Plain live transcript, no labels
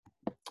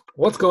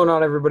What's going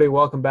on, everybody?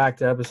 Welcome back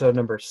to episode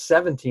number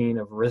 17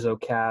 of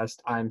RizzoCast.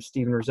 I'm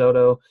Steven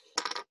Risotto,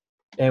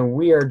 and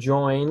we are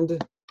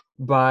joined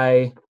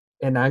by,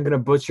 and I'm going to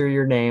butcher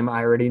your name.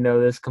 I already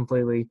know this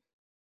completely.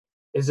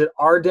 Is it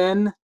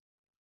Arden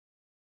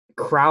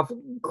Yep,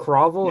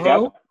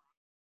 Cravalho?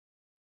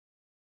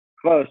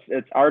 close.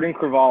 It's Arden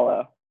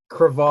Cravallo.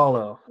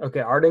 Cravallo. Okay,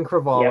 Arden Yep,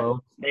 Cravallo.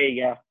 there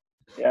you go.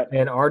 Yep.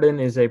 And Arden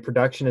is a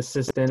production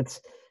assistant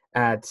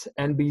at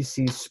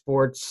NBC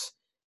Sports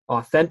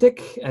Authentic,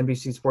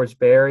 NBC Sports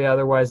Bay Area,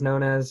 otherwise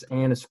known as,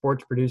 and a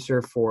sports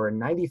producer for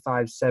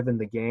 95.7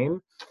 The Game.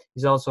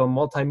 He's also a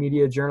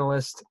multimedia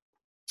journalist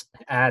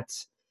at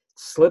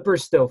Slipper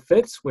Still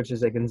Fits, which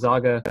is a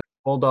Gonzaga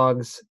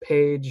Bulldogs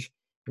page.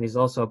 And he's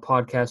also a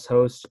podcast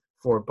host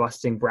for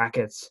Busting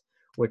Brackets,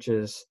 which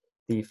is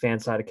the fan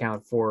side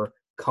account for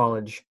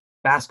college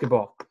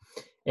basketball.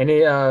 And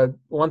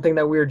one thing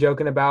that we were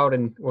joking about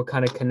and what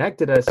kind of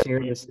connected us here,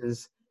 this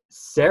is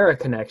Sarah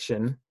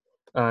connection.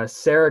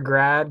 Sarah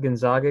grad,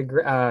 Gonzaga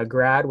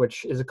grad,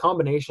 which is a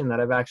combination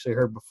that I've actually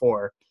heard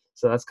before.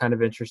 So that's kind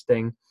of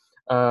interesting.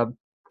 So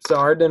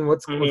Arden,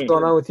 what's hmm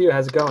going on with you?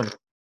 How's it going?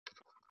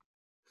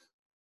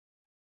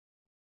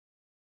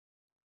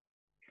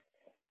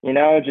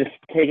 Just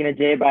taking it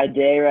day by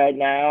day right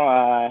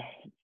now.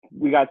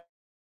 We got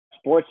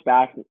sports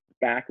back,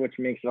 which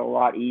makes it a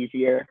lot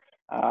easier.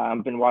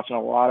 I've been watching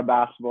a lot of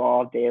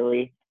basketball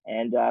daily,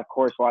 and of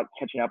course,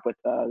 catching up with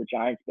the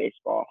Giants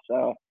baseball.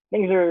 So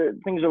things are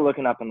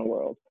looking up in the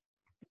world.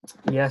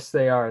 Yes,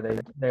 they are.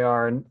 They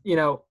are. And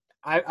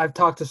I've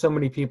talked to so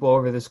many people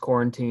over this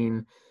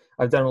quarantine.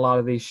 I've done a lot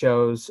of these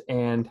shows,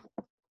 and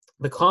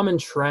the common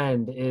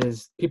trend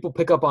is people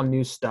pick up on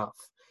new stuff,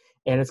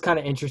 and it's kind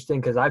of interesting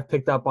because I've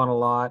picked up on a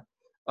lot.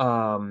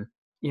 Um,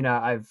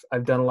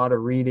 I've done a lot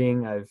of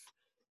reading. I've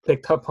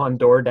picked up on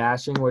door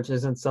dashing, which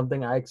isn't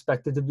something I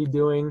expected to be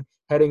doing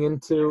heading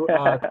into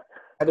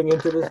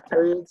this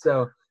period.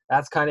 So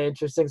that's kind of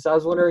interesting. So I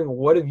was wondering,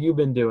 what have you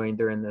been doing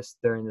during this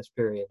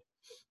period?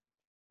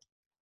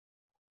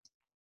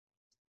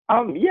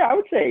 Yeah, I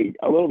would say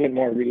a little bit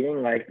more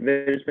reading. Like,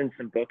 there's been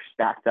some books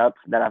stacked up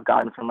that I've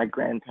gotten from my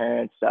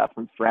grandparents,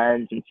 from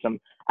friends, and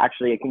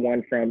actually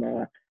one from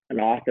an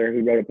author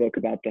who wrote a book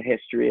about the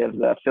history of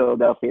the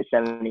Philadelphia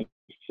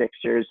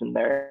 76ers and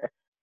their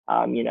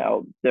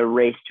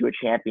race to a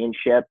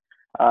championship.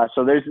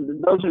 So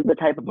those are the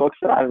type of books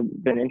that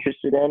I've been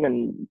interested in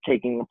and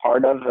taking a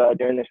part of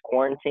during this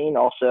quarantine.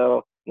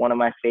 Also, one of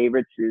my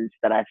favorites is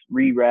that I've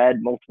reread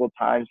multiple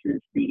times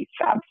is the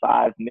Fab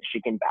Five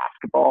Michigan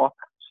basketball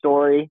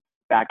story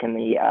back in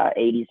the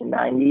 80s and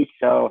 90s.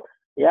 So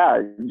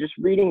yeah, just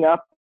reading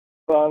up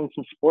on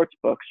some sports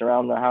books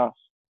around the house.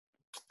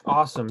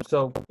 Awesome.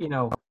 So,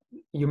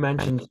 you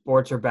mentioned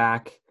sports are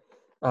back,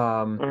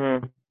 um,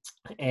 Mm-hmm.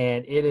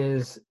 and it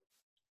is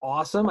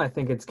awesome. I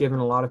think it's given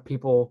a lot of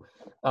people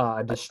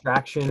a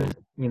distraction,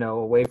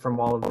 away from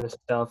all of this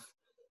stuff.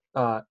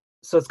 Uh,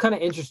 so it's kind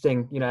of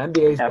interesting. NBA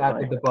is back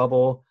with Definitely. the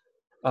bubble.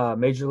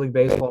 Major League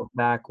Baseball is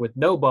back with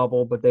no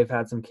bubble, but they've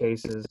had some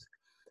cases.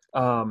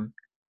 Um,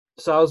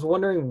 so I was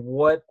wondering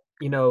what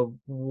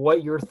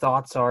your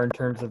thoughts are in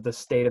terms of the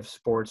state of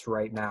sports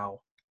right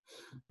now.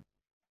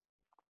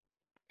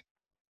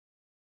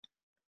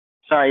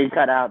 Sorry, you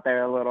cut out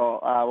there a little.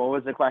 What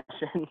was the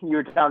question? You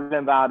were talking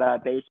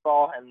about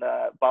baseball and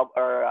the bubble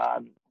or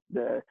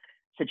the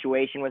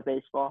situation with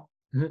baseball.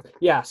 Mhm.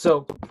 Yeah,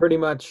 so pretty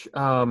much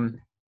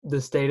the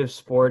state of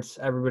sports,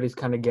 everybody's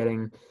kind of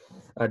getting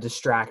a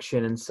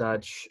distraction and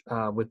such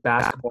with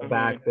basketball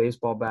back, hmm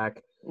baseball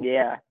back.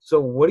 Yeah. So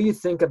what do you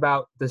think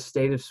about the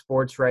state of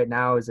sports right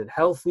now? Is it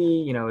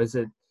healthy?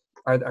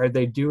 Are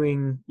they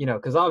doing,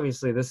 because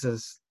obviously this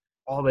is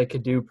all they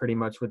could do pretty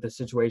much with the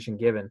situation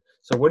given.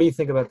 So what do you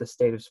think about the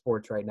state of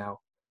sports right now?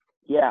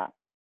 Yeah.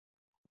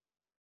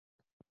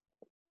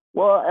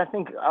 Well, I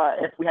think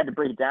if we had to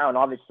break it down,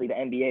 obviously the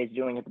NBA is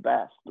doing it the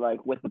best.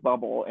 Like with the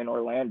bubble in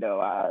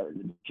Orlando,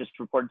 just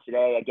reported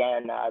today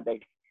again, they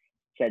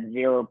said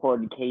zero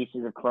reported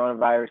cases of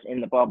coronavirus in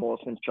the bubble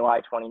since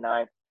July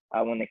 29th,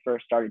 when they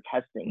first started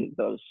testing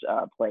those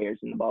players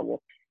in the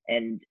bubble.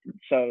 And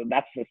so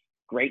that's a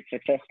great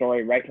success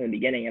story right from the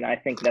beginning. And I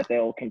think that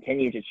they'll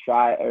continue to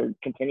try or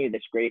continue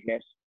this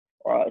greatness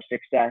or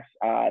success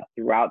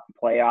throughout the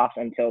playoffs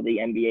until the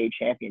NBA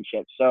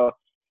championship. So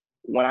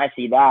when I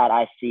see that,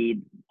 I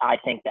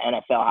think the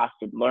NFL has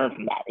to learn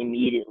from that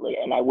immediately.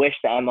 And I wish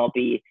the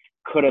MLB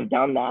could have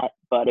done that,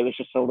 but it was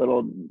just a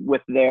little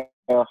with their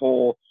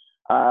whole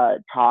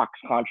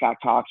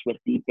contract talks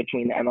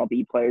between the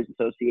MLB Players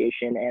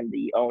Association and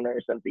the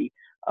owners of the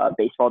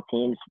baseball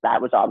teams. That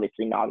was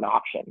obviously not an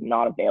option,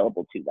 not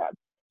available to them.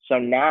 So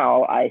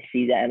now I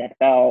see the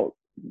NFL,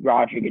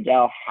 Roger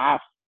Goodell,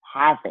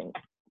 having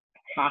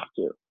have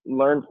to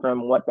learn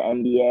from what the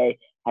NBA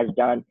has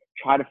done,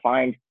 try to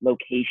find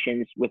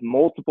locations with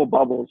multiple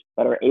bubbles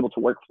that are able to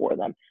work for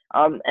them.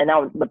 And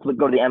now let's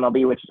go to the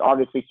MLB, which is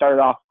obviously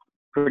started off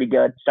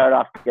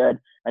good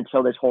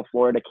until this whole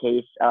Florida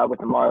case with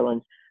the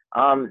Marlins.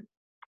 Um,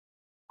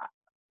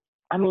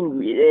 I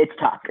mean, it's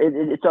tough.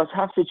 It's a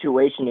tough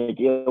situation to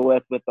deal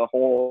with the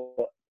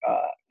whole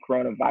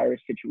coronavirus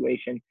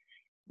situation.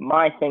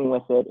 My thing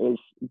with it is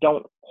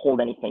don't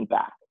hold anything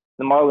back.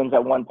 The Marlins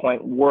at one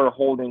point were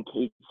holding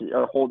cases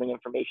or holding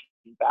information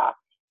back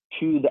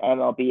to the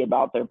MLB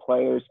about their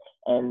players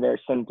and their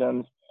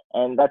symptoms,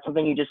 and that's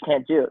something you just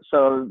can't do.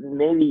 So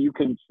maybe you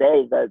could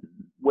say that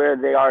where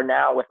they are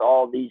now with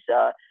all these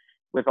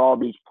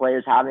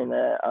players having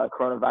the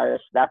coronavirus,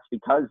 that's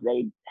because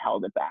they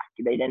held it back.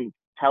 They didn't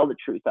tell the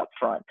truth up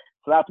front.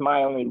 So that's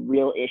my only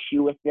real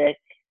issue with it.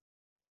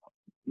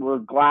 We're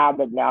glad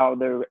that now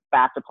they're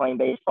back to playing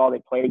baseball.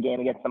 They played a game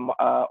against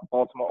the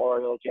Baltimore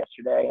Orioles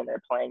yesterday, and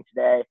they're playing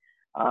today.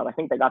 I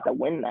think they got the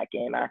win in that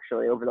game,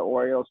 actually, over the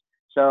Orioles.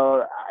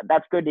 So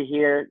that's good to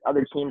hear.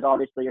 Other teams,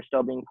 obviously, are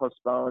still being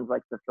postponed,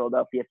 like the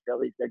Philadelphia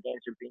Phillies. Their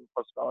games are being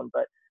postponed.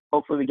 But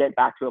hopefully we get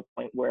back to a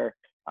point where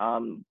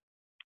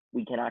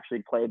we can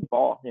actually play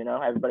ball.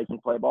 Everybody can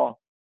play ball.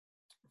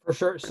 For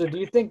sure. So do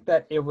you think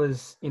that it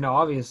was,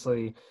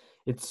 obviously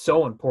it's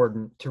so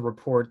important to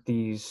report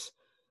these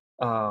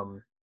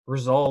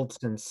results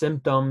and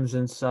symptoms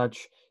and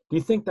such. Do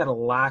you think that a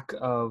lack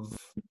of,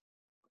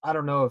 I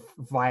don't know if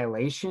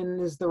violation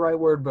is the right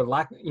word, but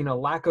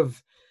lack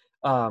of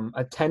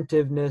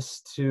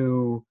attentiveness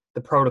to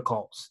the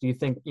protocols? Do you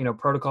think,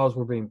 protocols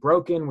were being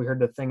broken? We heard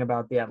the thing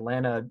about the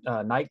Atlanta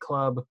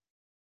nightclub.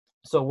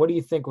 So what do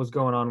you think was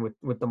going on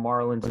with the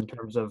Marlins in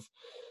terms of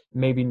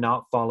maybe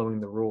not following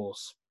the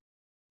rules?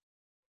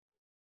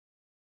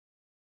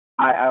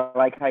 I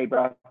like how you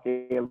brought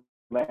the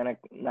Atlanta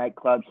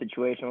nightclub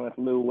situation with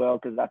Lou Will,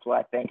 because that's what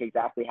I think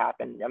exactly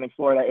happened. I mean,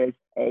 Florida is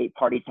a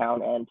party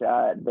town, and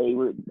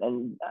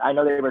I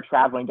know they were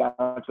traveling down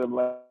to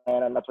Atlanta,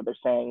 and that's what they're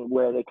saying,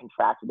 where they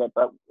contracted it,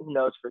 but who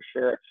knows for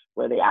sure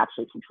where they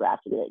actually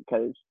contracted it,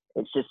 because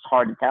it's just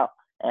hard to tell.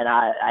 And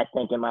I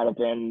think it might have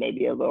been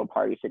maybe a little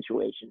party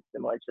situation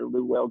similar to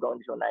Lou Will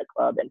going to a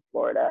nightclub in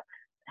Florida,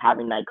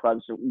 having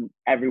nightclubs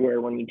everywhere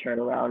when you turn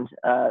around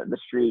the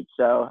street,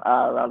 so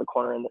around the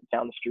corner and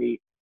down the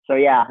street. So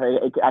yeah,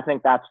 I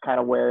think that's kind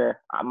of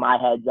where my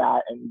head's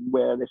at and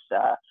where this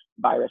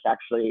virus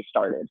actually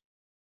started.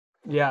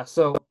 Yeah.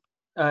 So,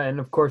 and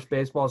of course,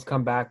 baseball's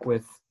come back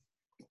with.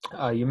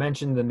 You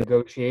mentioned the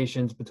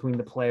negotiations between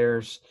the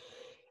players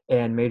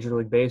and Major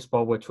League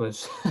Baseball, which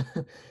was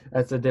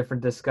that's a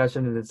different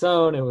discussion in its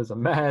own. It was a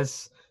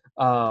mess.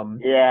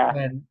 Yeah,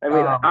 and I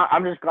mean,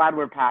 I'm just glad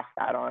we're past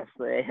that,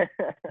 honestly.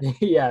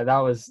 yeah, that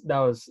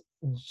was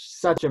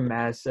such a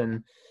mess,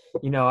 and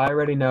I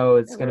already know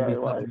it's going to be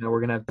really something was. that we're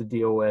going to have to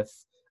deal with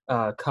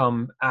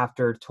come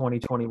after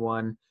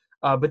 2021.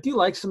 But do you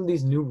like some of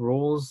these new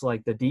rules,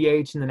 like the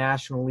DH in the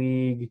National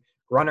League,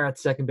 runner at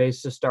second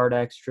base to start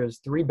extras,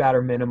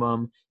 3-batter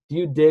minimum? Do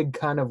you dig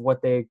kind of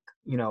what they,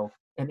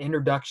 an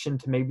introduction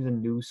to maybe the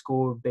new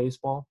school of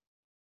baseball?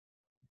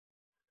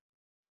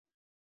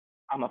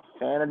 I'm a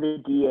fan of the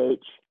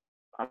DH.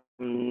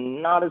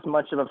 I'm not as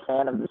much of a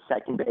fan of the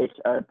second base,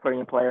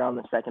 putting a player on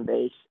the second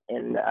base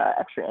in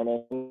extra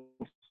innings.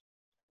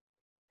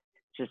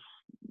 Just,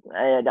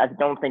 I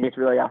don't think it's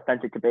really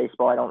authentic to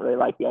baseball. I don't really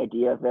like the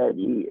idea of it.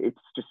 It's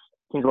just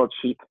seems a little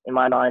cheap in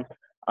my mind.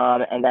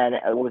 And then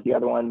what was the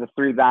other one? The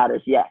 3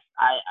 batters. Yes,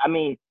 I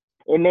mean,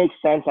 it makes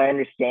sense. I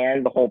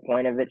understand the whole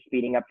point of it,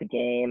 speeding up the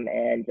game,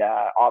 and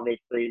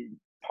obviously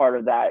part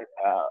of that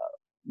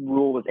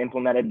rule was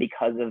implemented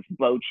because of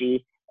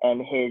Bochy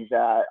and his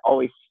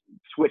always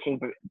switching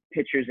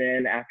pitchers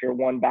in after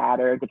one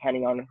batter,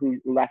 depending on who's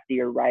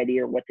lefty or righty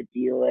or what the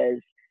deal is,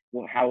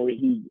 how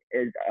he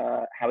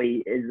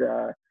is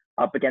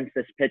up against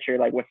this pitcher,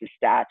 like what's his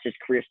stats, his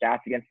career stats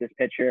against this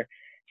pitcher.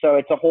 So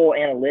it's a whole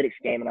analytics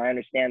game, and I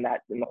understand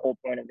that. And the whole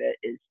point of it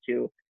is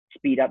to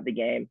speed up the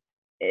game.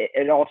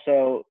 It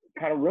also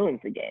kind of ruins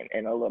the game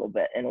in a little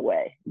bit, in a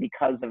way,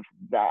 because of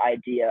the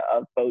idea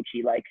of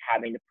Bochy like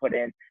having to put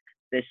in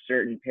this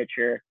certain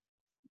pitcher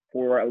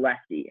for a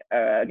lefty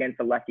against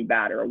a lefty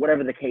batter, or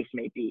whatever the case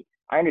may be.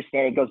 I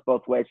understand it goes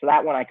both ways, so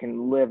that one I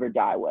can live or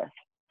die with.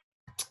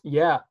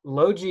 Yeah,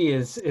 Logi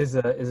is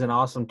an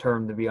awesome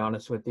term, to be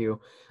honest with you.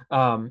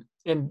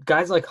 And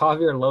guys like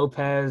Javier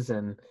Lopez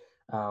and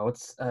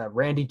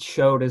Randy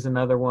Choate is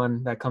another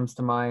one that comes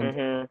to mind.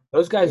 Mm-hmm.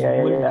 Those guys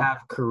Yeah. wouldn't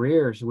have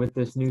careers with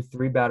this new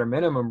 3-batter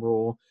minimum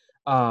rule.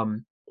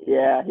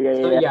 Yeah,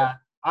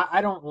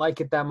 I don't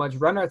like it that much.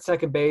 Runner at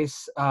second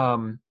base,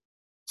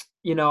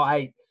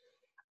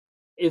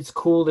 it's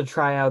cool to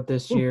try out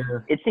this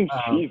year. It seems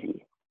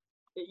cheesy.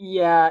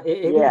 Yeah,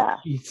 it is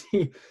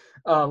cheesy.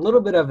 A little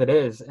bit of it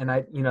is, and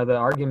the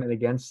argument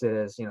against it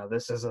is,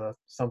 this is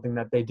something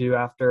that they do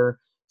after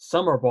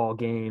summer ball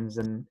games,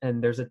 and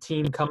there's a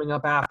team coming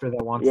up after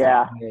that wants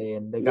to play,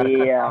 and they got to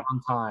cut down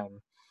on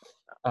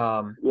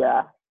time.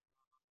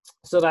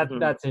 So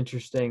that's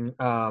interesting.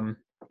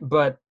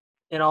 But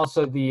and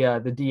also the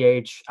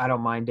DH, I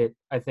don't mind it.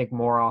 I think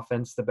more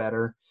offense the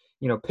better.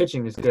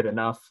 Pitching is good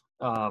enough.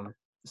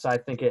 So I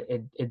think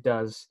it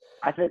does.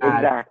 I think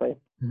add, exactly.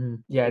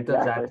 Yeah, it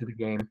does add to the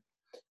game.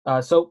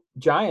 So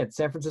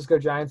San Francisco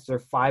Giants, they're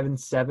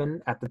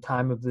 5-7 at the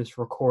time of this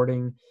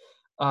recording.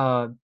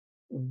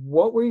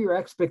 what were your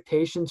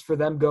expectations for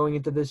them going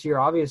into this year?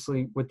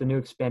 Obviously, with the new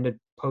expanded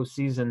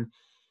postseason,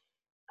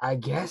 I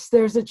guess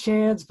there's a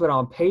chance, but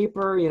on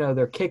paper,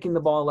 they're kicking the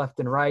ball left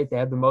and right. They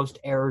have the most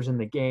errors in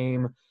the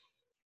game.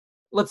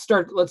 Let's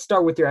start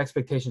with your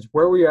expectations.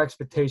 Where were your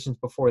expectations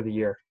before the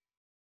year?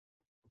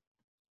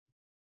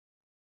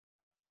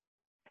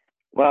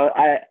 Well,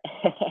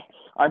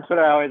 on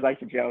Twitter, I always like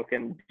to joke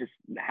and just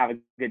have a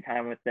good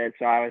time with it.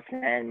 So I was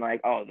saying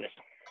like, oh,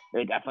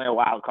 they're definitely a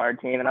wild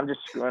card team, and I'm just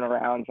screwing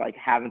around, like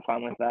having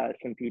fun with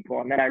some people.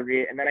 And then I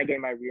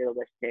gave my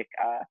realistic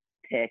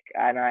pick,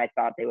 and I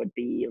thought they would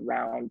be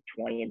around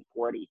 20-40.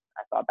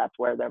 I thought that's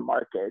where their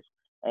mark is.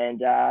 And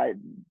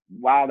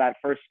wow, that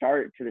first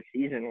start to the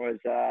season was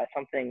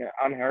something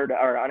unheard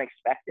or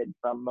unexpected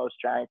from most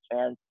Giants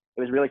fans.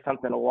 It was really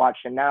something to watch.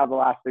 And now the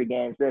last 3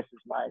 games, this is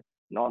my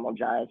normal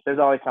Giants. There's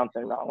always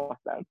something wrong with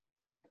them.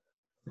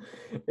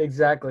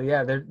 Exactly.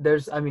 Yeah.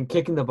 There's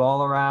kicking the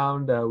ball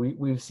around.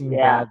 We've seen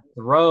bad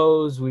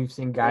throws. We've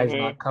seen guys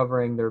not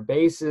covering their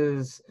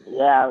bases.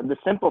 Yeah, the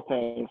simple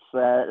things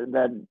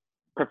that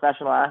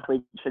professional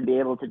athletes should be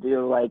able to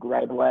do like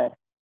right away.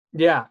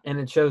 Yeah, and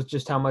it shows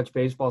just how much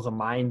baseball is a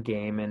mind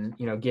game. And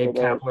Gabe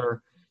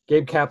Kapler,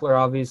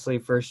 obviously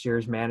first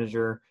year's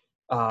manager.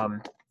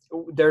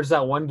 There's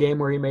that one game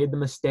where he made the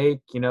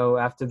mistake.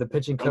 After the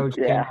pitching coach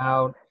came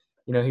out.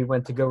 He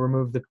went to go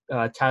remove the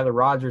Tyler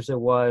Rogers. It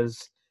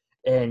was,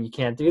 and you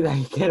can't do that.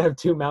 You can't have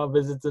 2 mound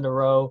visits in a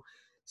row.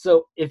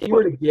 So if you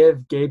were to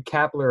give Gabe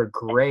Kapler a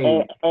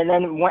grade, and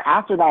then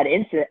after that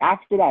incident,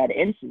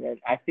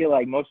 I feel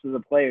like most of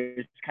the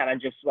players kind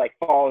of just like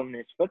followed in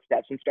his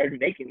footsteps and started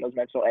making those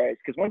mental errors.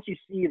 Because once you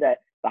see that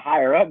the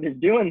higher up is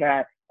doing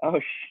that, I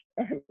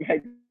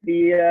might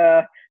be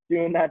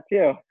doing that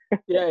too.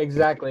 Yeah,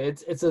 exactly.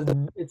 It's a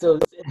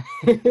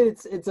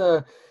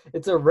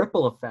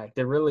ripple effect.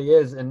 It really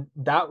is, and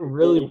that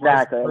really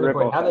was the turning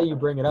point. Now that you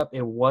bring it up,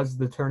 it was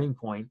the turning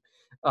point.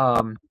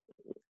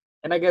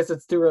 And I guess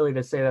it's too early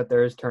to say that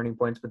there is turning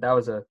points, but that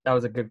was a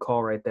good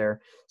call right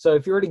there. So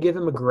if you were to give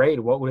him a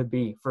grade, what would it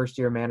be? First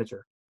year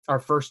manager, our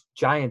first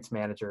Giants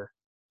manager,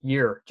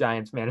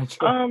 Giants manager.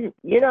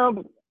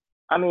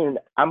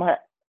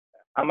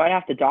 I might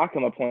have to dock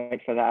him a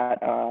point for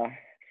that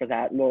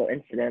little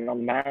incident on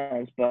the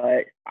mounds,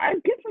 but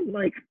I'd give him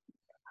I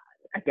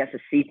guess a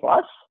C+.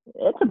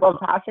 It's above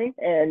passing,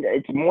 and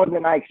it's more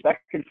than I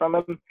expected from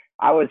him.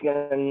 I was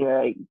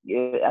gonna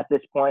at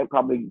this point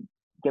probably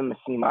give him a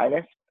C-.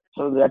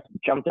 So that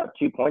jumped up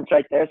 2 points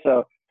right there.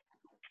 So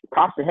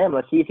props to him.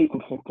 Let's see if he can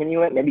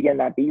continue it, maybe get in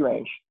that B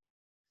range.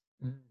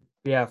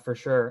 Yeah, for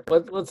sure.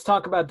 Let's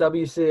talk about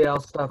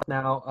WCL stuff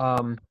now.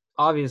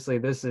 Obviously,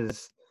 this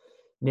is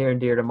near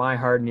and dear to my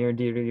heart, near and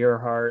dear to your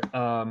heart.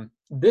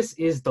 This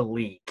is the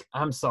league.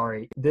 I'm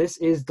sorry. This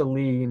is the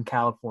league in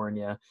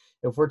California.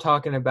 If we're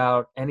talking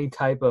about any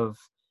type of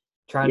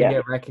trying to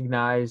get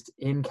recognized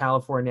in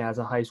California as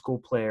a high school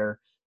player,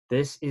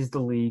 this is the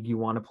league you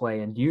want to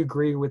play in. Do you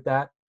agree with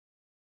that?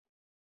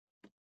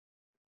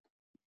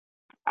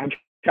 I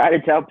try to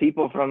tell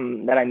people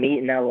that I meet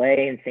in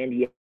LA and San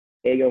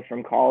Diego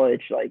from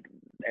college, and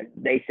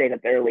they say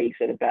that their leagues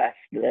are the best.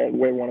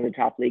 We're one of the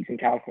top leagues in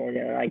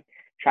California. And I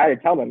try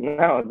to tell them,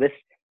 no,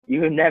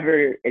 you have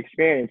never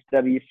experienced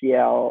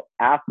WCL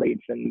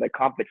athletes and the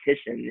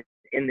competition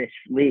in this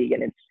league,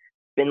 and it's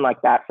been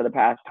like that for the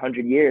past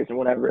 100 years and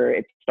whenever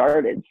it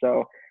started.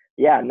 So,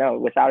 yeah, no,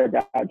 without a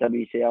doubt,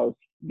 WCL is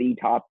the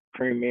top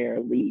premier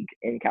league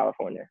in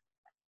California.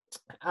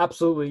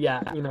 Absolutely,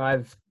 yeah.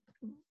 I've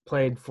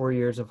played 4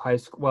 years of high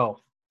school.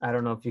 Well, I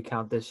don't know if you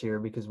count this year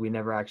because we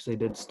never actually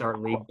did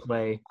start league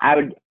play.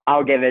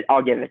 I'll give it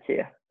to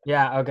you.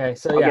 Yeah. Okay.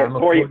 So I'm a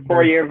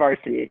 4-year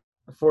varsity.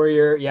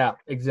 4-year. Yeah,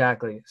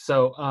 exactly.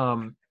 So,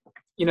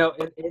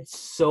 it's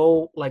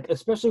so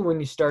especially when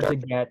you start to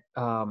get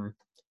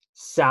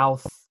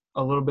south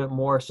a little bit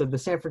more. So the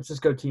San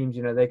Francisco teams,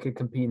 they could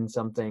compete in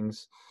some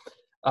things.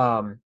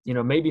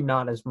 Maybe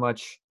not as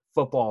much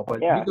football,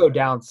 but you go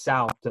down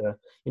south to,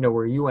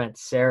 where you went,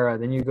 Sarah,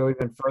 then you go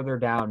even further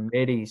down,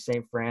 Mitty,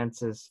 St.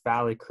 Francis,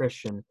 Valley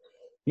Christian.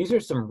 These are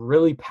some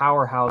really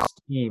powerhouse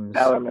teams.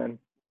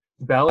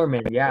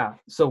 Bellarmine, yeah.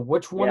 So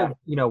which one of,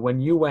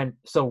 when you went,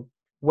 so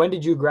when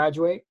did you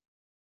graduate?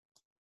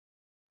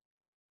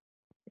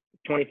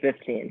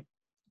 2015.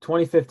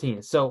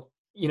 2015. So,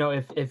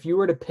 if you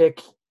were to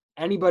pick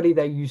anybody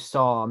that you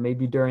saw,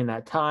 maybe during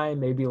that time,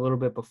 maybe a little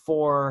bit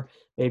before,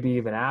 maybe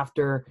even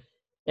after,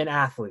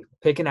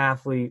 pick an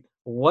athlete,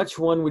 which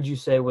one would you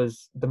say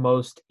was the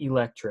most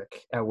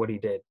electric at what he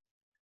did?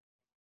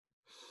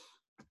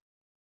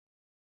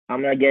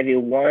 I'm going to give you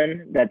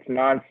one that's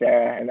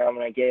non-Sarah, and then I'm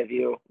going to give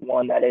you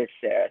one that is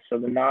Sarah. So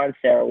the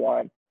non-Sarah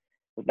one,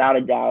 without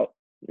a doubt,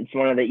 it's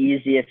one of the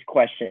easiest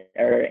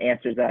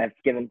answers that I've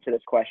given to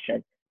this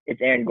question.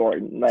 It's Aaron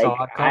Gordon.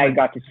 I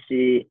got to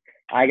see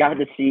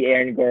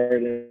Aaron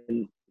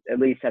Gordon at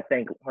least, I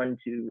think,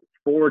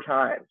 4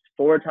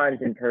 times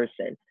in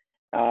person.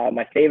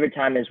 My favorite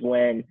time is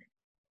when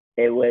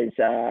it was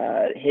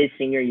his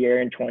senior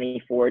year in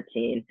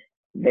 2014.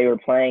 They were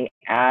playing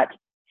at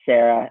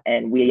Sarah,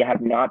 and we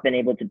have not been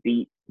able to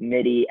beat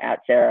Mitty at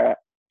Sarah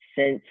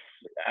since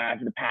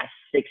the past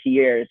 6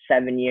 years,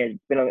 7 years.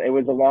 It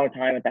was a long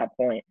time at that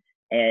point,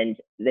 and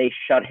they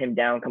shut him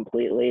down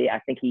completely. I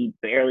think he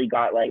barely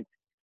got like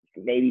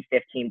maybe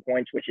 15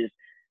 points, which is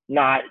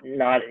not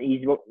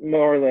he's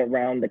more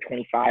around the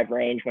 25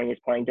 range when he was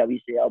playing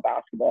WCL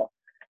basketball.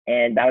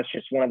 And that was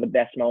just one of the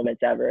best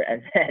moments ever.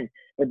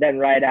 But then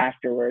right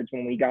afterwards,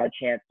 when we got a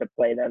chance to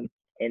play them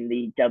in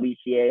the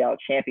WCAL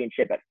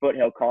championship at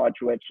Foothill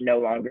College, which no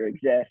longer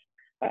exists,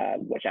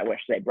 which I wish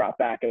they brought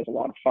back. It was a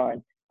lot of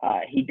fun.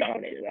 He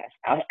dominated us,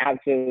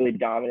 absolutely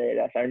dominated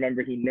us. I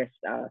remember he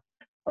missed a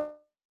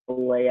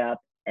layup,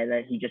 and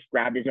then he just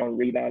grabbed his own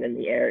rebound in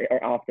the air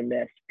or off the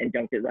miss and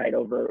dunked it right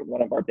over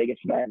one of our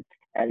biggest men.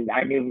 And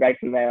I knew right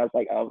from there, I was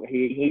like, oh,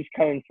 he's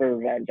coming for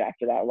revenge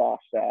after that loss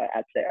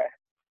at Sarah.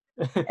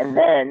 And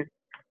then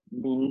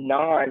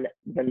the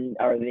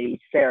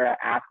Sarah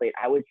athlete,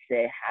 I would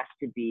say, has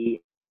to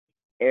be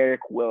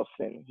Eric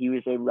Wilson. He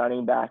was a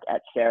running back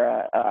at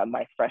Sarah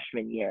my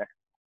freshman year.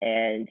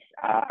 And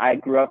I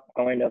grew up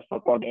going to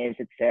football games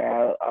at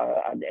Sarah.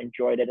 I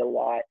enjoyed it a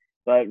lot.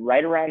 But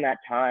right around that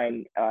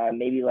time,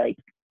 maybe like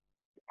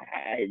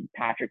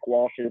Patrick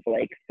Walsh's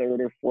like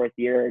third or fourth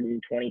year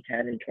in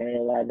 2010 and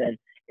 2011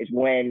 is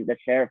when the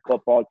Sarah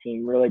football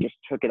team really just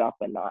took it up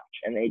a notch,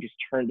 and they just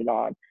turned it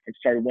on and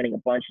started winning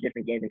a bunch of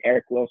different games. And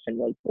Eric Wilson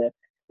was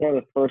one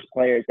of the first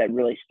players that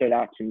really stood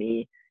out to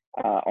me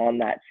on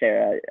that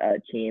Sarah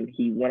team.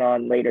 He went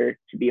on later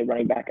to be a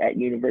running back at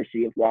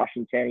University of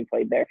Washington. He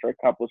played there for a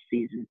couple of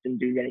seasons, didn't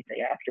do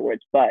anything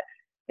afterwards. But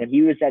when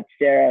he was at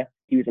Sarah,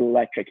 he was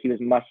electric. He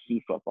was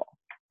must-see football.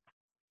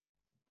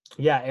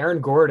 Yeah,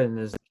 Aaron Gordon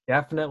is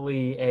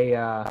definitely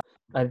a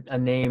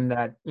name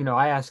that,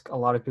 I ask a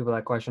lot of people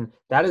that question.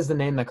 That is the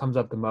name that comes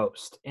up the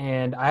most.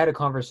 And I had a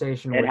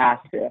conversation It has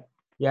to.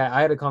 Yeah,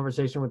 I had a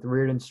conversation with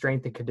Reardon's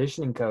strength and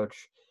conditioning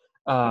coach,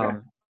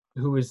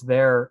 who was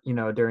there,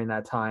 during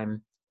that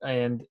time.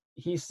 And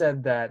he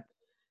said that,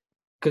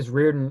 because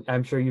Reardon,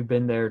 I'm sure you've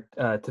been there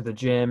to the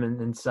gym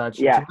and such.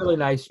 Yeah. It's a really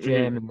nice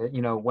gym,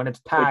 and when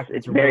it's packed,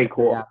 it's a very really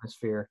cool great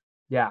atmosphere.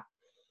 Yeah,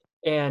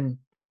 and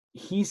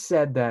he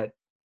said that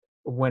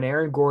when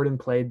Aaron Gordon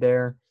played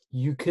there,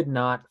 you could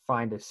not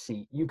find a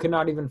seat. You could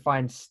not even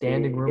find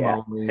standing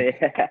room only.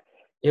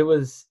 It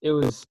was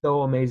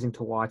so amazing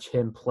to watch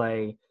him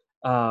play.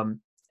 And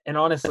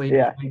honestly,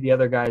 the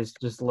other guys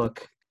just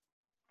look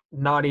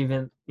not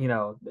even.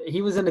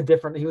 He was on a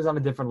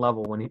different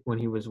level when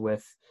he was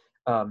with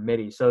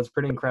Mitty. So it's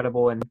pretty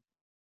incredible. And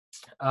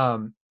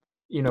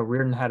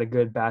Reardon had a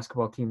good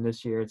basketball team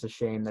this year. It's a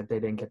shame that they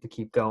didn't get to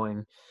keep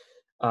going.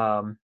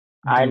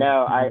 I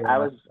know.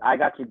 I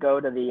got to go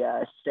to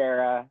the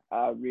Sarah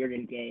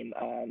Reardon game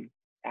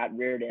at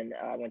Reardon.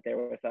 I went there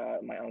with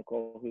my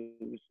uncle,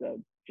 who's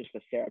just a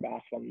Sarah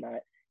basketball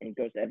nut, and he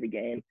goes to every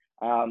game.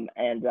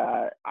 And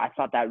I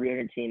thought that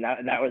Reardon team,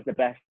 that was the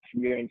best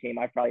Reardon team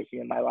I've probably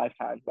seen in my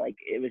lifetime. Like,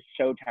 it was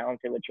so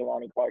talented with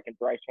Jelani Clark and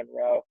Bryce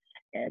Monroe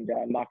and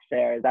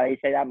Moxer. Is that how you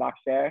say that,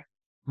 Moxer?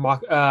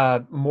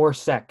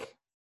 Morsek.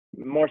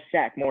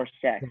 Morsek.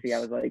 See, I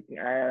was like,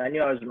 I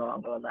knew I was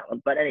wrong on that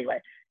one. But anyway,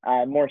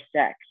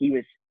 Morsek, he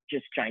was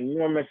just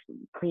ginormous,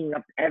 cleaning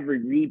up every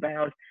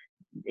rebound.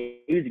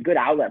 He was a good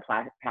outlet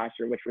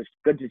passer, which was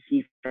good to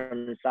see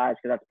from the size,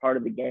 because that's part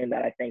of the game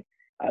that I think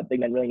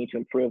big men really need to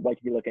improve. Like,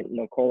 if you look at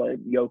Nikola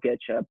Jokic,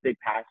 a big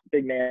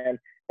man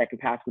that can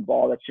pass the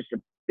ball, that's just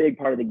a big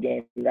part of the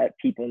game that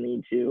people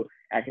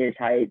at his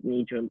height,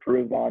 need to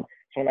improve on.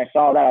 So when I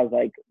saw that, I was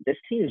like, this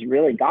team's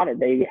really got it.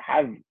 They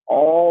have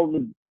all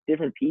the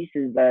different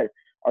pieces that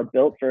are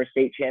built for a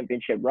state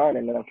championship run,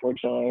 and then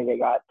unfortunately they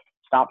got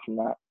stopped from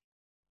that.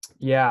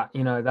 Yeah,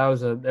 that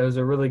was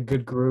a really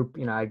good group.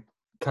 I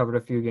covered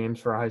a few games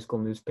for a high school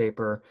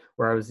newspaper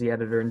where I was the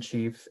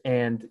editor-in-chief,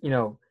 and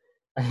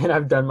and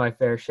I've done my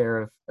fair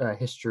share of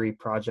history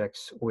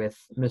projects with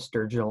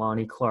Mr.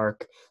 Jelani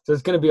Clark. So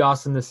it's going to be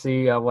awesome to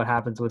see what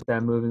happens with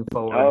them moving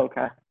forward. Oh,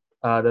 okay.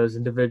 Those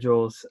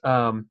individuals.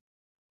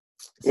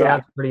 So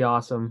that's pretty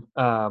awesome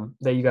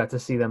that you got to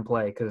see them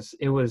play, because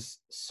it was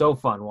so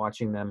fun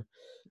watching them,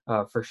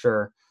 for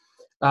sure.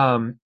 They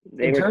were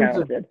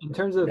talented. In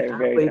terms of they were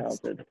very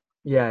talented.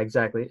 Yeah,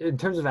 exactly. In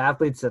terms of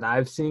athletes that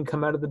I've seen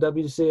come out of the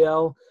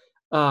WCL,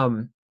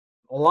 a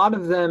lot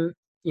of them,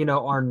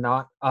 are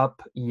not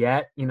up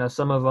yet.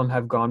 Some of them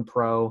have gone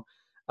pro.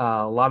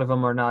 A lot of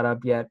them are not up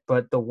yet.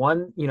 But the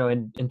one,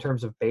 in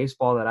terms of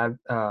baseball that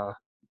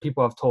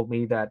people have told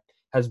me that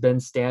has been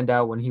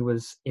standout when he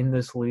was in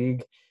this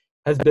league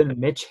has been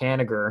Mitch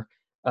Haniger,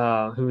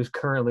 who is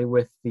currently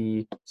with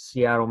the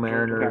Seattle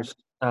Mariners.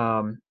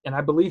 And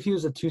I believe he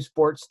was a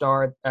two-sport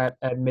star at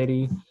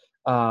Mitty.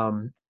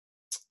 Played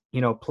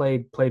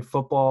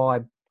football.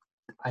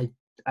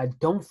 I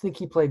don't think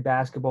he played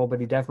basketball, but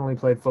he definitely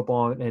played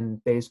football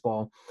and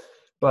baseball.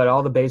 But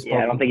all the baseball.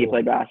 Yeah, I don't think he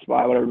played basketball.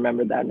 I would have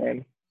remembered that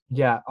name.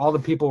 Yeah, all the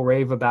people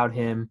rave about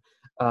him.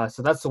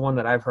 So that's the one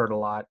that I've heard a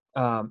lot.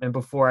 And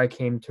before I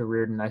came to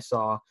Reardon, I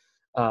saw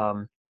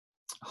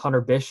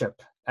Hunter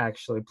Bishop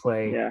actually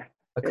play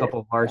a Yeah.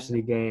 couple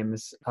varsity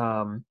games.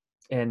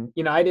 And,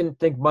 I didn't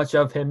think much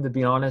of him, to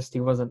be honest. He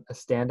wasn't a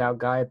standout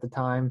guy at the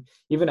time.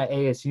 Even at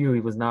ASU,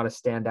 he was not a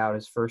standout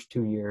his first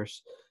 2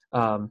 years.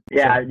 So,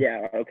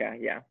 Yeah. Okay.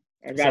 Yeah.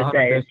 I was so about to Hunter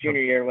say his Bishop,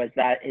 junior year was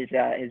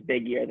his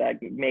big year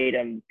that made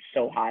him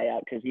so high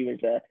up because he was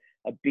a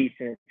beast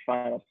in his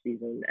final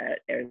season at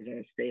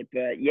Arizona State.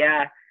 But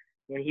yeah,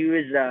 when he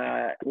was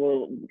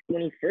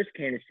when he first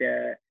came to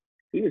Sarah,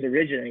 he was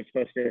originally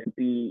supposed to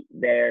be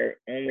there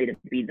only to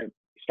be the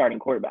starting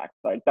quarterback.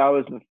 Like that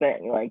was the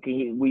thing. Like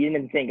we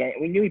didn't think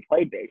we knew he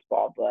played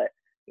baseball, but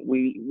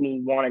we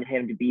wanted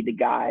him to be the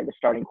guy, the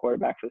starting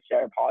quarterback for the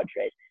Sarah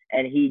Padres.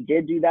 And he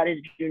did do that his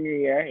junior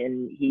year,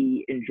 and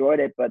he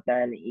enjoyed it. But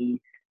then he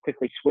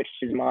quickly switched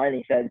his mind.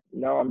 He said,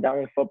 "No, I'm done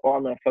with football.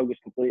 I'm going to focus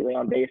completely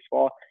on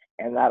baseball."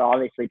 And that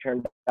obviously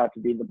turned out to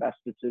be the best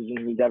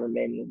decision he's ever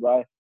made in his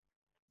life.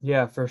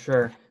 yeah, for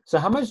sure. So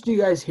how much do you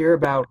guys hear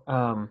about?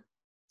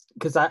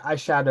 Because I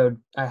shadowed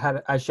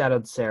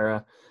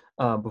Sarah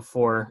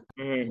before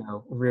Mm-hmm.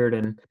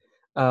 Reardon.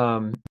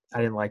 I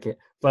didn't like it,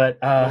 but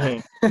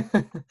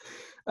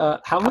Mm-hmm.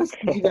 how much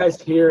did you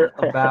guys hear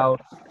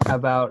about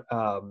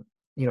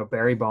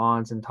Barry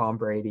Bonds and Tom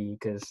Brady?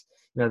 Because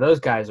those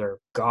guys are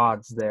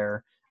gods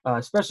there,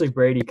 especially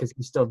Brady because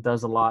he still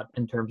does a lot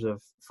in terms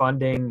of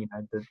funding.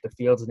 The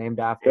field's named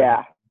after him.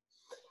 Yeah.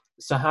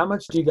 So how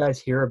much do you guys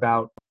hear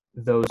about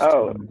those two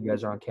Oh, when you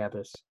guys are on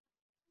campus?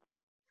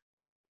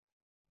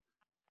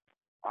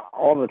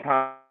 all the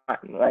time,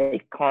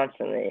 like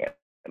constantly.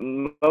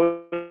 Most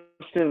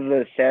of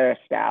the Sarah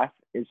staff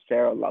is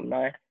Sarah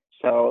alumni,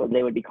 so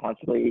they would be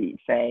constantly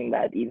saying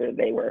that either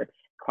they were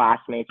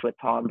classmates with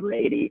Tom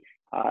Brady,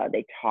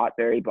 they taught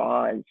Barry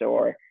Bonds,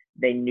 or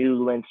they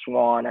knew Lynn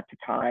Swan at the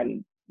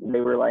time. They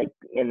were like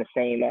in the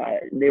same.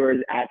 They were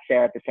at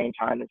Sarah at the same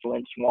time as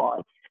Lynn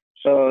Swan.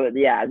 So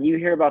yeah, you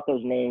hear about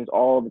those names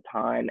all the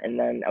time, and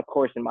then of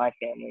course in my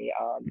family,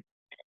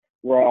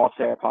 we're all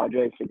Sarah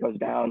Padres. It goes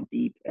down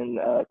deep in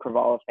the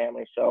Cravalho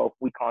family. So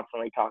we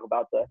constantly talk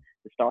about the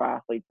star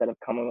athletes that have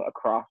come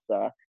across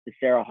the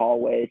Sarah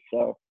hallways.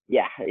 So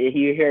yeah,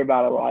 you hear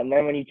about it a lot. And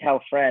then when you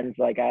tell friends,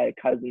 like I had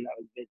a cousin that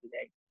was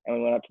visiting and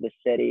we went up to the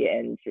city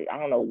and I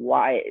don't know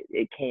why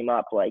it came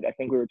up. Like I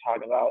think he was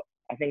talking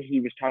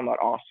about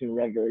Austin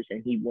Rivers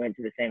and he went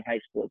to the same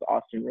high school as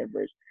Austin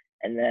Rivers.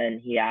 And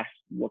then he asked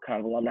what kind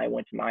of alumni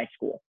went to my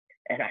school.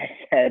 And I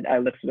said, I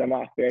listed them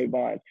off, Barry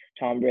Bonds,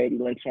 Tom Brady,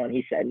 Lynn Swan.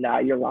 He said, "No,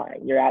 you're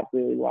lying. You're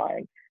absolutely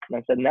lying." And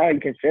I said, "No, you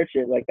can search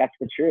it. Like that's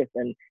the truth."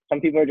 And some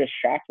people are just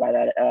shocked by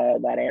that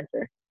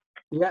answer.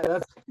 Yeah,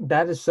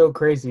 that is so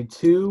crazy.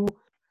 Two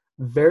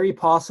very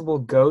possible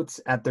goats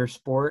at their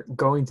sport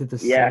going to the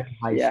same Yes,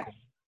 high yes, school.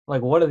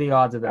 Like, what are the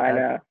odds of that? I That's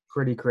know.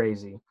 pretty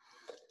crazy.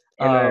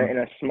 In a Um, in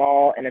a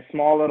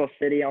small little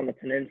city on the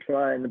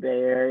peninsula in the Bay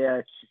Area,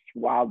 it's just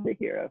wild to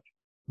hear of.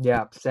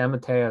 yeah, San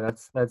Mateo.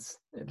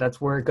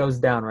 That's where it goes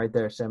down right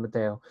there, San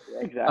Mateo. Uh,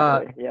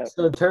 Exactly. Yeah.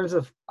 so in terms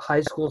of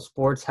high school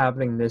sports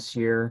happening this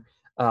year,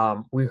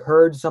 we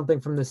heard something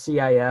from the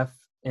CIF,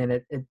 and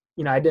it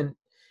I didn't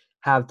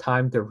have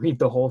time to read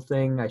the whole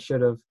thing. I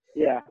should have.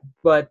 Yeah.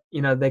 But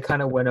they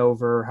kind of went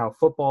over how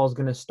football is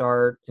going to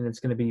start and it's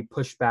going to be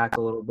pushed back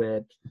a little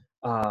bit,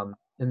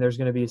 and there's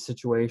going to be a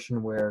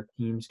situation where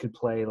teams could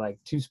play like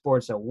two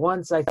sports at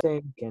once, I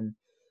think. And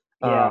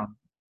Yeah.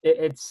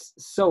 it's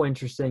so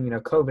interesting.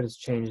 COVID has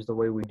changed the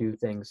way we do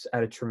things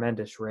at a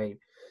tremendous rate.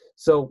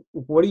 So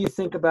what do you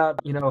think about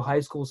high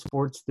school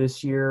sports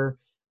this year?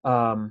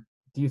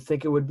 Do you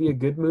think it would be a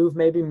good move,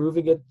 maybe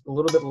moving it a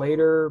little bit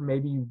later,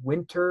 maybe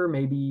winter,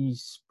 maybe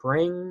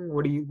spring?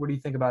 What do you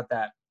think about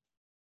that?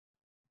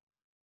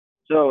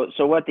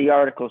 So what the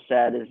article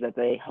said is that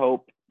they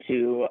hope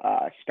to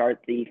start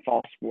the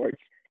fall sports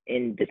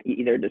in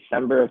either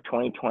December of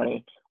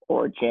 2020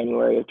 or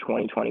January of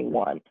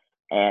 2021,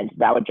 and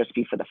that would just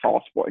be for the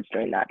fall sports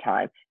during that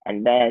time,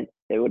 and then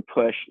they would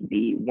push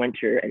the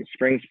winter and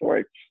spring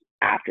sports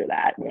after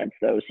that once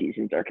those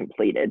seasons are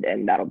completed,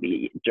 and that'll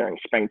be during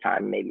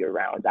springtime, maybe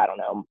around I don't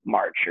know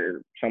March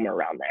or somewhere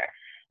around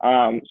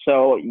there.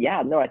 So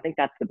yeah, no, I think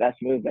that's the best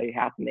move that you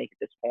have to make at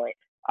this point.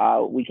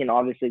 We can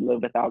obviously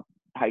live without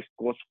high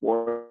school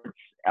sports.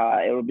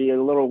 It would be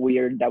a little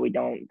weird that we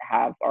don't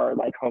have our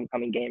like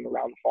homecoming game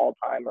around the fall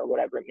time or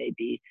whatever it may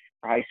be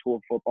for high school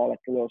football.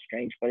 That's a little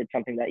strange, but it's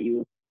something that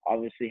you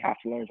obviously have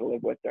to learn to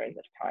live with during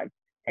this time.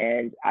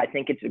 And I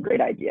think it's a great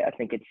idea. I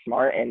think it's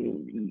smart,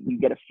 and you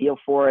get a feel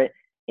for it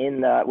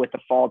in the with the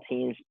fall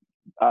teams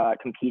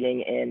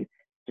competing in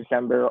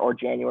December or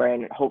January,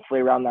 and hopefully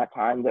around that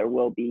time there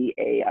will be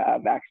a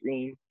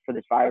vaccine for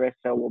this virus,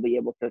 so we'll be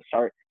able to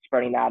start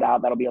spreading that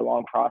out. That'll be a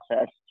long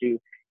process to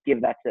give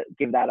that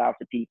out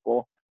to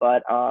people.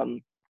 But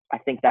I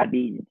think that'd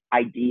be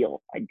ideal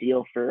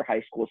for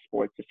high school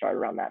sports to start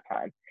around that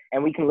time,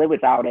 and we can live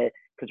without it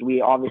because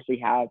we obviously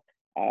have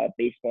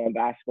baseball and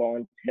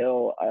basketball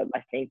until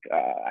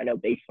I know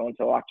baseball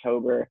until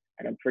October,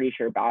 and I'm pretty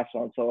sure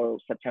basketball until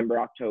September,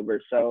 October.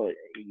 So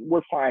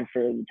we're fine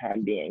for the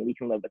time being. We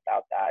can live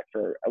without that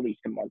for at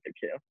least a month or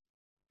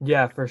two.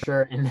 Yeah, for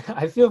sure. And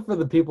I feel for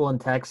the people in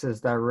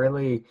Texas that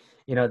really,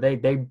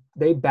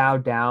 they bow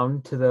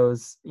down to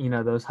those,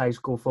 those high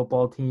school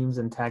football teams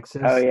in Oh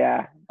Texas.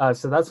 yeah,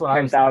 So that's what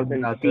I was thinking 10,000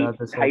 about seat throughout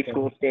this whole high thing.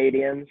 school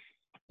stadiums.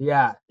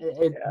 Yeah,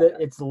 Yeah.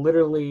 it's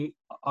literally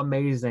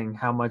amazing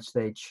how much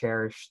they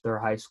cherish their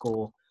high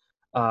school,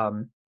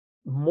 um,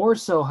 more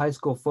so high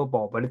school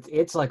football, but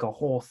it's like a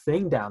whole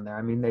thing down there.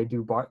 I mean, they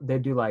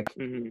do like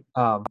Hmm.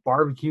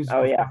 barbecues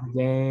Oh before yeah, the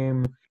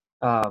game.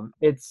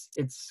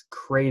 It's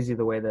crazy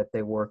the way that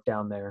they work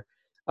down there.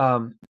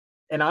 Um,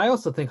 and I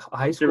also think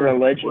high it's a school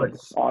religion,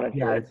 sports, yeah,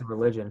 honestly. it's a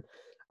religion.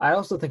 I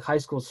also think high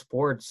school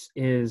sports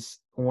is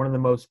one of the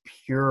most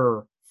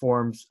pure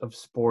forms of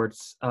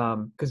sports,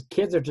 because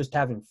kids are just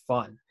having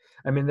fun.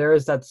 I mean, there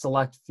is that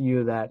select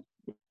few that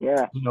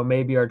Yeah.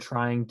 maybe are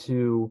trying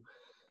to.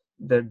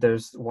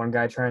 There's one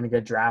guy trying to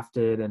get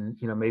drafted, and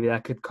maybe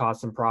that could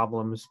cause some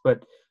problems.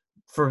 But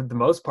for the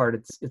most part,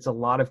 it's a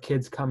lot of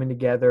kids coming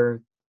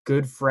together,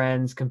 good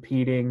friends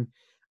competing.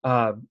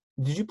 Uh,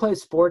 did you play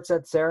sports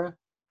at Sarah?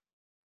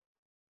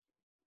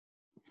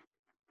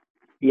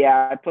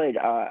 Yeah, I played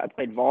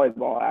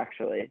volleyball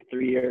actually.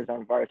 3 years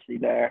on varsity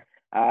there.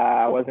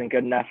 I wasn't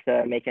good enough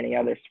to make any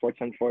other sports,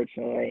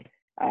 unfortunately.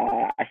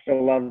 I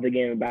still love the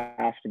game of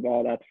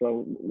basketball. That's the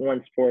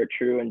one sport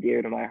true and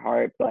dear to my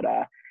heart. But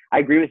I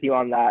agree with you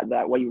on that.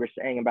 That what you were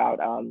saying about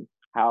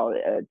how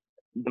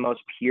the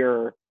most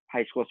pure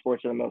high school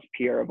sports are the most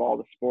pure of all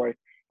the sports,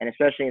 and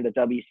especially in the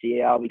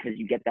WCAL because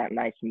you get that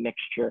nice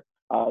mixture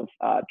of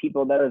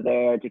people that are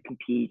there to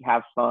compete,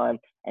 have fun,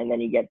 and then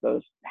you get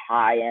those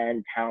high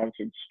end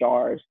talented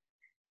stars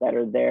that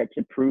are there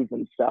to prove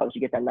themselves.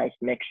 You get that nice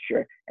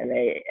mixture, and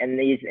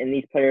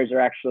these players are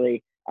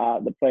actually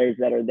the players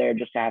that are there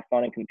just to have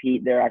fun and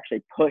compete. They're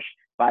actually pushed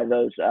by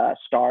those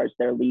stars,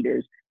 their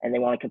leaders, and they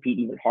want to compete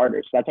even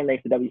harder. So that's what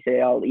makes the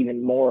WCL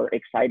even more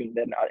exciting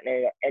than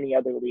any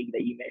other league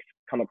that you may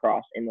come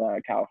across in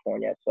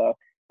California. So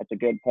that's a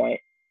good point.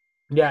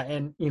 Yeah,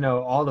 and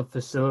all the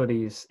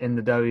facilities in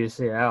the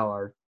WCL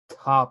are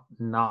top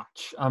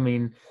notch. I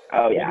mean,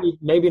 Oh yeah,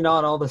 maybe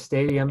not all the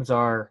stadiums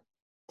are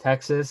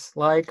Texas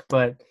like,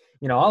 but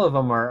all of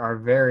them are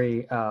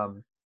very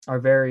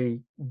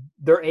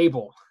they're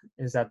able.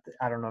 Is that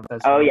I don't know if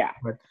that's the oh right, yeah.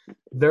 but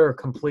they're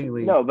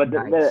completely No, but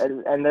nice.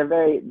 and they're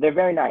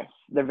very nice.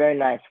 They're very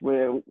nice.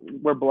 We're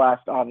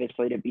blessed,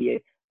 obviously, to be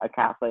a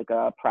Catholic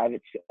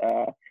private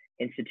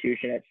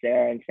institution at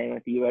Sarah, and same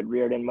with you at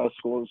Reardon. Most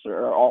schools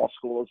or all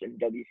schools in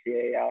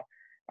WCAL.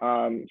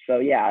 So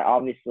yeah,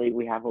 obviously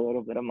we have a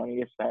little bit of money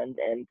to spend,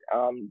 and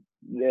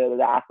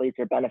the athletes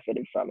are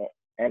benefited from it,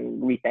 and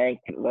we thank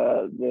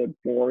the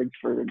boards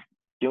for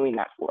doing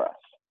that for us.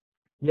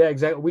 Yeah,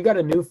 exactly. We got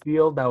a new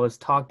field that was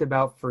talked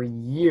about for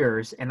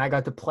years, and I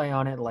got to play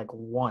on it like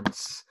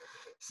once.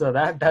 So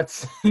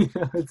that's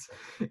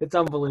it's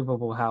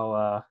unbelievable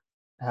how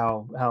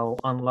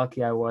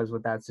unlucky I was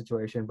with that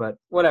situation. But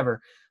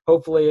whatever.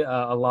 Hopefully,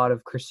 a lot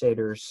of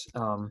Crusaders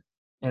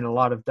and a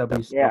lot of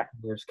WCL Yeah,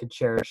 players could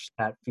cherish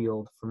that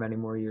field for many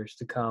more years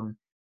to come.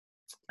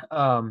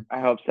 Um,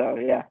 I hope so.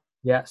 Yeah.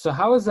 yeah. So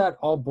how was that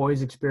all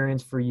boys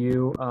experience for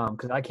you?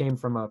 Because I came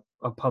from a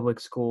public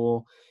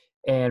school,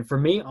 and for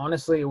me,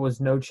 honestly, it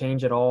was no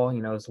change at all.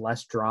 It was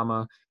less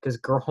drama because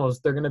girls,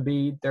 they're gonna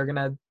be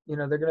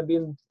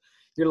in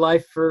your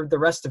life for the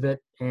rest of it,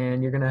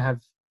 and you're gonna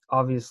have Yeah,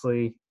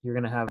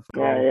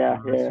 girls for yeah,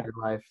 the rest yeah, of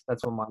your life.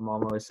 That's what my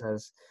mom always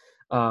says.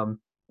 Um,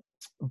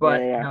 yeah,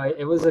 but yeah.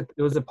 it was a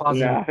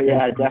positive No, experience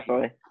yeah, for me.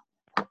 definitely.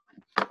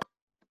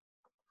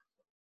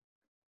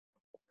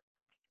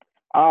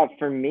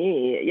 For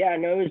me, yeah,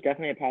 no, it was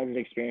definitely a positive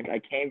experience. I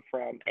came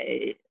from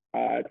a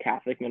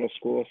Catholic middle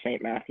school,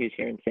 St. Matthew's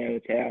here in San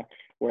Mateo,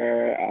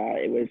 where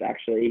it was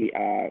actually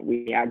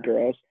we had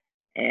girls,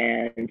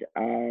 and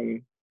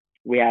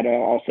we had to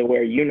also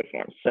wear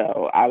uniforms.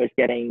 So I was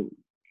getting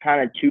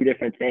kind of two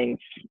different things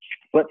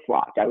flip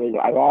flopped. I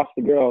lost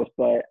the girls,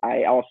 but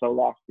I also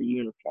lost the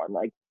uniform.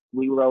 Like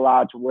we were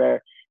allowed to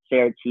wear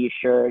fair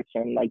t-shirts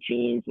and like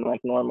jeans and like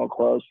normal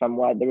clothes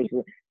somewhat. There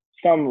was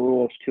some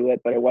rules to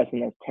it, but it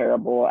wasn't as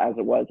terrible as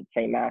it was at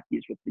St.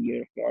 Matthew's with the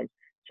uniforms.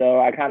 So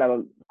I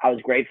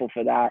was grateful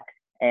for that.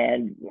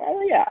 And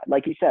yeah,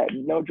 like you said,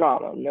 no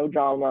drama, no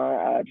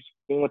drama. Just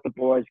being with the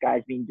boys,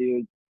 guys being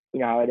dudes, you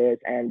know how it is.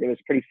 And it was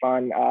pretty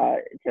fun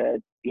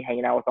to be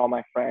hanging out with all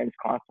my friends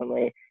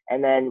constantly.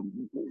 And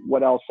then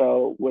what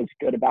also was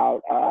good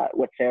about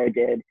what Sarah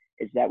did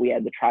is that we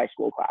had the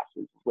tri-school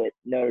classes with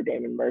Notre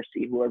Dame and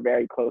Mercy, who are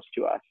very close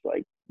to us,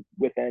 like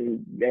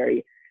within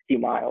very few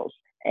miles.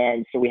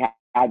 And so we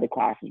had the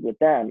classes with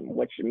them,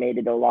 which made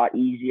it a lot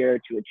easier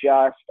to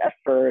adjust at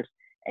first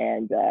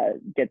and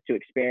get to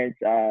experience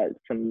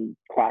some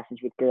classes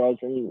with girls.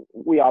 And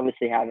we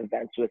obviously have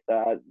events with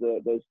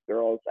those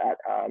girls at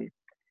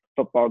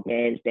football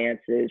games,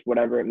 dances,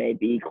 whatever it may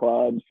be,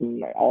 clubs,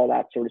 and all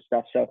that sort of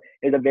stuff. So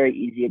it was a very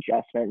easy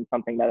adjustment and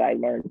something that I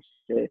learned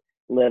to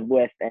live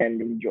with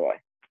and enjoy.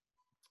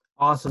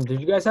 Awesome. Did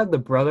you guys have the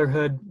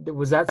brotherhood?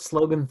 Was that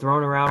slogan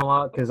thrown around a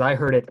lot? Because I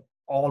heard it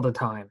all the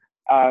time.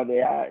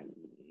 Yeah,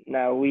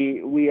 No,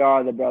 we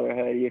are the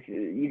brotherhood. If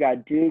you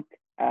got Duke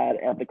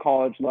at the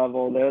college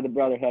level, they're the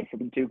brotherhood for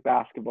Duke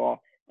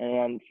basketball, and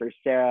then for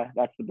Sarah,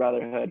 that's the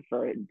brotherhood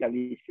for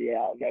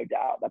WCL. No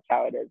doubt, that's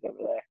how it is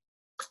over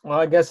Well,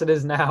 I guess it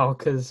is now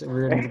because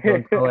Reardon's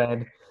going there.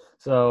 co-ed.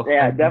 So, I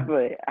Yeah, mean,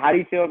 definitely. How do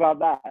you feel about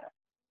that?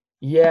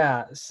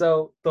 yeah.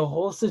 So the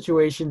whole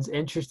situation's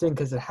interesting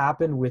because it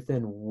happened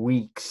within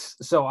weeks.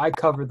 So I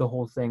covered the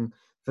whole thing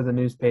for the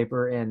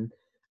newspaper, and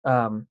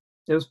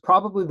it was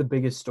probably the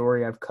biggest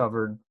story I've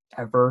covered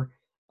ever.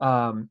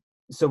 Um,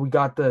 so we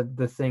got the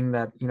thing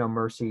that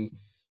Mercy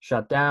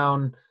shut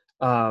down,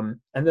 and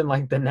then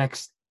like the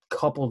next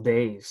couple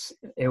days,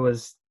 it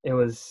was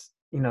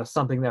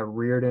something that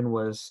Reardon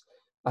was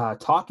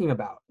talking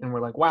about, and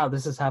we're like, wow,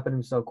 this is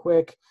happening so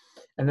quick.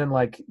 And then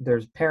like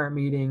there's parent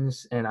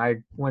meetings, and I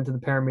went to the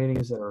parent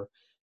meetings. That were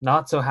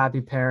not so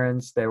happy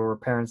parents. There were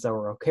parents that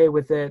were okay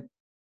with it.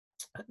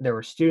 There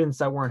were students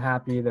that weren't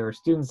happy. There were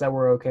students that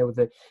were okay with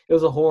it. It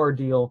was a whole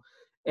ordeal.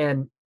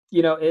 And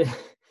it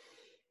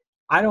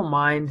I don't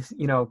mind,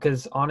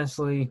 because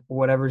honestly,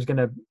 whatever's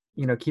gonna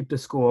keep the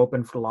school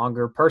open for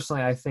longer.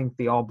 Personally, I think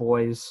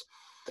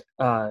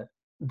uh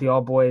the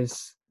all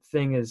boys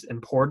thing is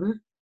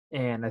important,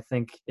 and I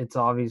think it's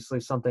obviously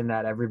something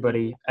that every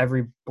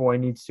boy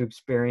needs to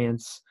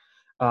experience.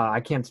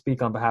 I can't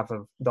speak on behalf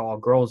of the all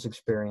girls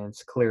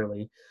experience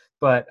clearly,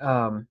 but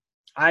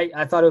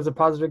I thought it was a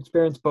positive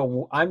experience. But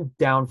I'm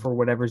down for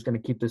whatever's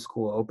going to keep the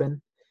school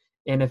open,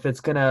 and if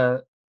it's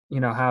gonna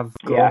have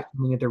girls Yeah.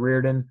 coming into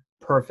Reardon,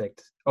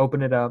 perfect,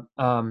 open it up.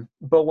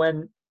 But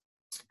when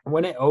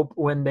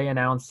they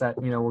announced that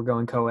we're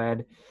going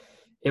co-ed,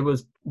 it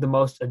was the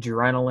most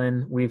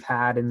adrenaline we've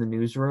had in the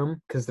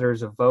newsroom because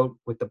there's a vote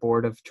with the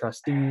board of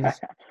trustees,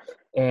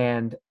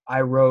 and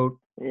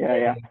Yeah,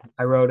 yeah.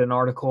 I wrote an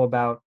article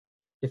about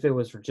if it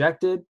was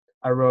rejected.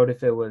 I wrote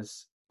if it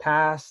was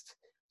passed.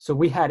 So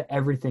we had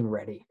everything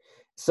ready.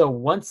 So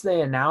once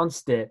they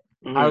announced it,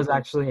 I Hmm. was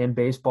actually in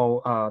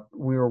baseball.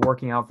 We were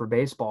working out for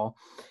baseball,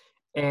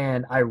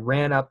 and I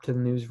ran up to the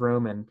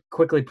newsroom and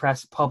quickly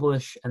pressed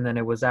publish, and then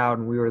it was out,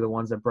 and we were the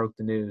ones that broke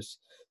the news.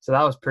 So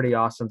that was pretty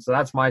awesome. So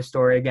that's my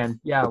story. Again,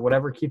 yeah,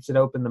 whatever keeps it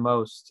open the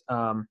most,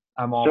 I'm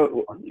all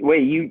So for.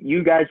 wait,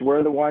 you guys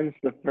were the ones,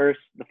 the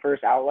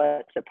first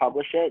outlet to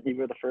publish it. You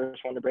were the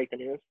first one to break the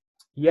news.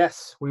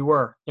 Yes, we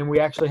were, and we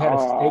actually had a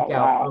Oh stakeout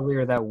wow.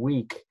 earlier that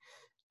week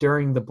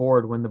during the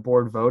board when the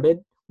board voted.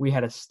 We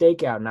had a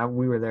stakeout. Now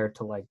we were there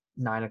till like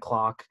 9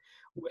 o'clock,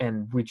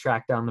 and we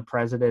tracked down the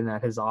president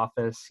at his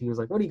office. He was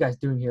like, "What are you guys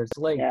doing here? It's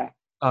late." Yeah,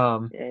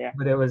 Um, yeah,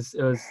 but it was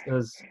a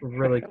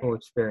really cool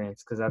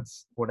experience because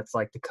that's what it's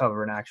like to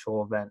cover an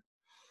actual event.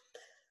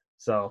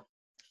 So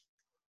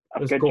it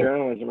that's was good cool.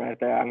 journalism right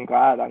there. I'm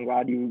glad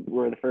you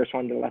were the first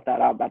one to let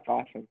that out. That's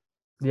awesome.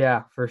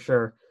 Yeah, for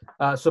sure.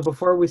 So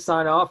before we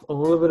sign off, a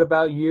little bit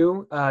about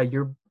you.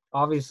 You're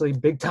obviously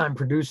big time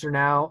producer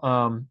now.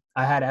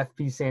 I had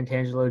FP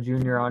Santangelo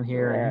Jr. on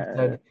here,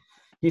 and Yeah.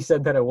 he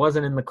said that it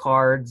wasn't in the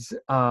cards.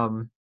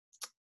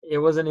 It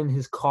wasn't in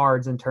his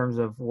cards in terms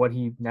of what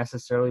he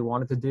necessarily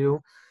wanted to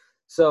do.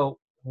 So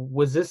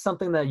was this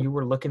something that you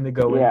were looking to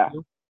go Yeah.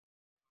 into?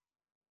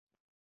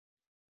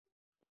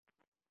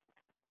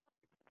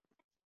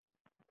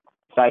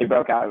 So you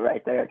broke out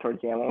right there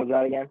towards the end. What was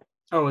that again?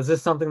 Oh, is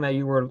this something that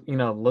you were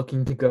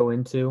looking to go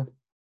into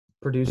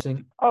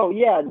producing? Oh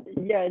yeah,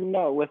 yeah,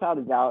 no, without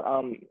a doubt.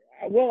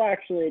 Well,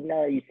 actually,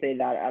 now that you say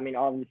that, I mean,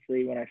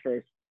 obviously, when I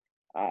first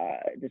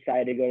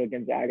decided to go to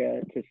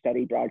Gonzaga to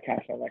study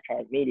broadcast and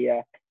electronic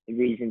media, the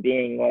reason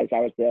being was I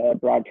was the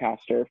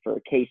broadcaster for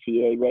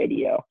KCA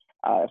Radio,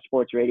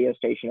 sports radio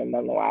station in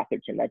Menlo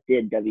Atherton that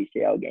did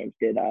WCL games,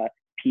 did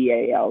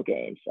PAL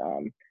games.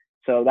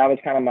 So that was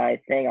kind of my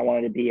thing. I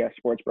wanted to be a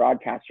sports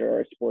broadcaster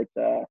or a sports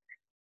uh,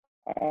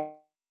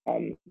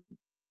 um,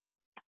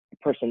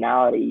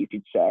 personality, you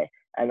could say.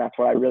 And that's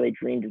what I really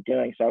dreamed of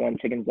doing. So I went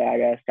to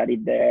Gonzaga,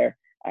 studied there,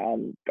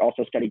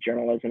 also studied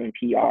journalism and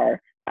PR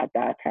at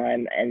that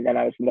time. And then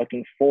I was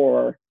looking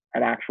for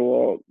an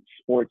actual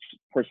sports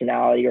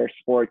personality or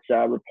sports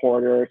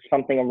reporter,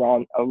 something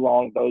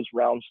along those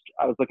realms.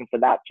 I was looking for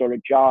that sort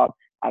of job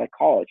out of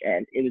college,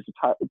 and it's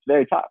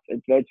very tough.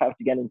 It's very tough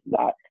to get into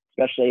that,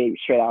 especially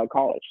straight out of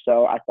college.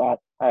 So I thought,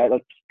 all right,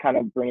 let's kind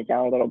of bring it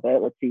down a little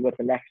bit. Let's see what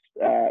the next,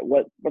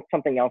 what's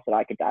something else that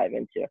I could dive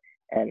into.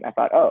 And I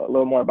thought, oh, a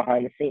little more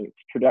behind the scenes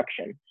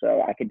production.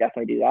 So I could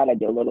definitely do that. I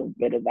did a little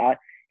bit of that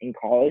in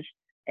college.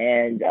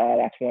 And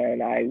that's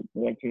when I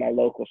went to my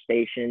local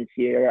stations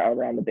here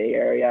around the Bay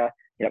Area,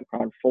 hit up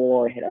Con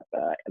 4, hit up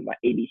my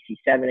ABC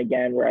 7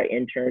 again, where I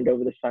interned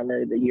over the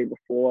summer the year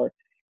before.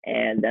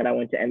 And then I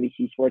went to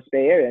NBC Sports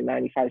Bay Area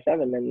 95.7.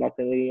 And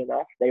luckily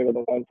enough, they were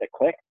the ones that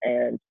clicked.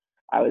 And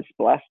I was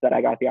blessed that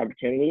I got the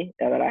opportunity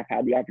and that I've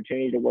had the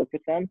opportunity to work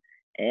with them.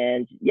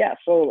 And yeah,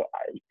 so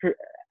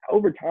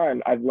over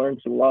time, I've learned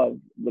to love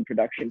the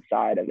production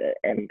side of it.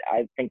 And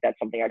I think that's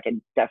something I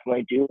can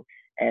definitely do.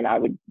 And I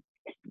would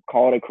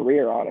call it a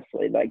career,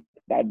 honestly. Like,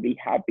 I'd be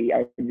happy.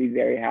 I would be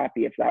very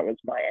happy if that was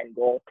my end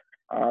goal.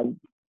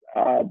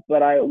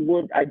 But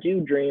I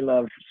do dream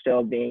of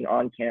still being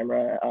on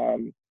camera.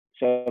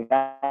 So if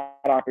that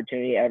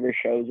opportunity ever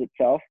shows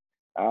itself,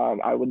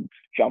 I would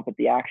jump at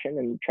the action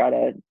and try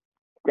to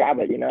grab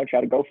it, try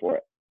to go for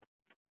it.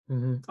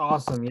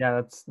 Awesome.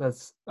 Yeah,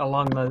 that's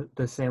along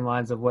the same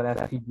lines of what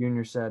FP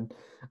Jr. said.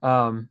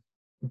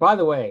 By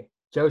the way,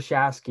 Joe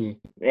Shasky,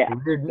 Yeah,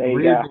 there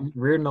you go.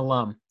 Reardon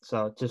alum.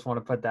 So just want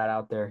to put that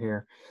out there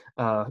here.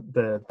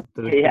 The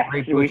Yeah,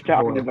 great we've Butcher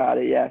talked boy. about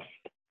it. Yes.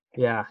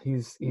 Yeah,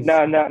 he's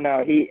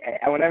No. He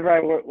whenever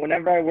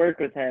I work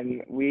with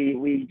him,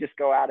 we just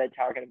go at it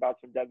talking about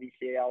some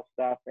WCL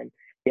stuff, and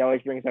he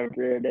always brings up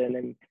Reardon,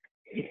 and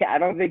I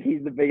don't think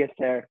he's the biggest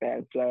Terra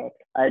fan, so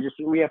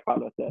we have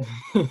fun with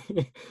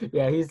it.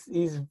 Yeah,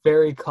 he's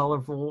very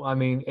colorful. I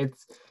mean,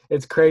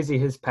 it's crazy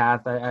his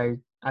path.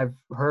 I've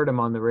heard him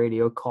on the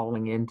radio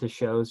calling into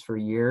shows for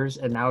years,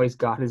 and now he's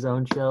got his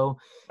own show.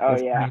 Oh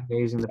It's yeah. pretty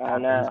amazing the I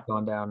path that he's know.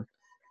 gone down.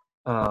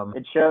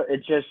 It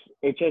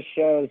just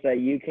shows that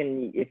you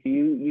can if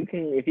you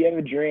have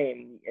a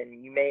dream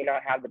and you may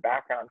not have the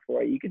background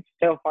for it, you can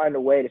still find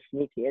a way to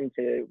sneak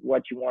into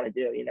what you want to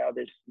do.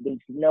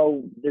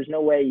 There's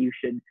no way you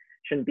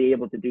shouldn't be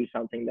able to do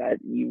something that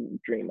you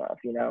dream of.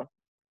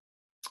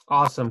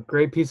 Awesome,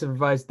 great piece of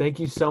advice. Thank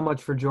you so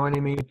much for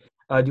joining me.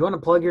 Do you want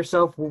to plug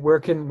yourself? Where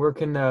can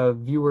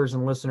viewers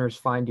and listeners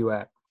find you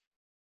at?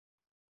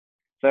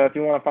 So if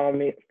you want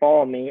to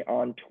follow me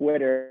on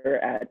Twitter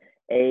at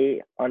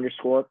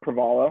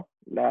 _Cravallo.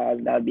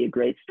 That would be a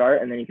great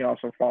start. And then you can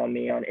also follow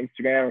me on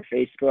Instagram or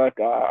Facebook.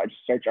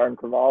 Just search Arden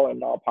Cravallo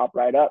and I'll pop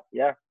right up.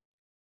 Yeah.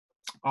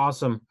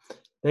 Awesome.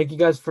 Thank you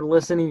guys for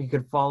listening. You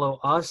can follow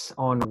us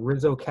on at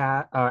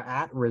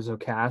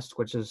RizzoCast,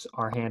 which is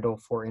our handle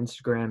for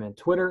Instagram and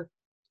Twitter.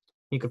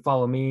 You can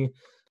follow me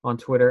on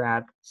Twitter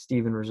at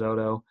Steven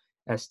Risotto,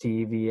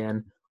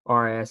 STEVN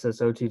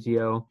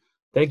RISSOTTO.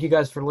 Thank you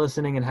guys for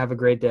listening and have a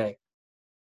great day.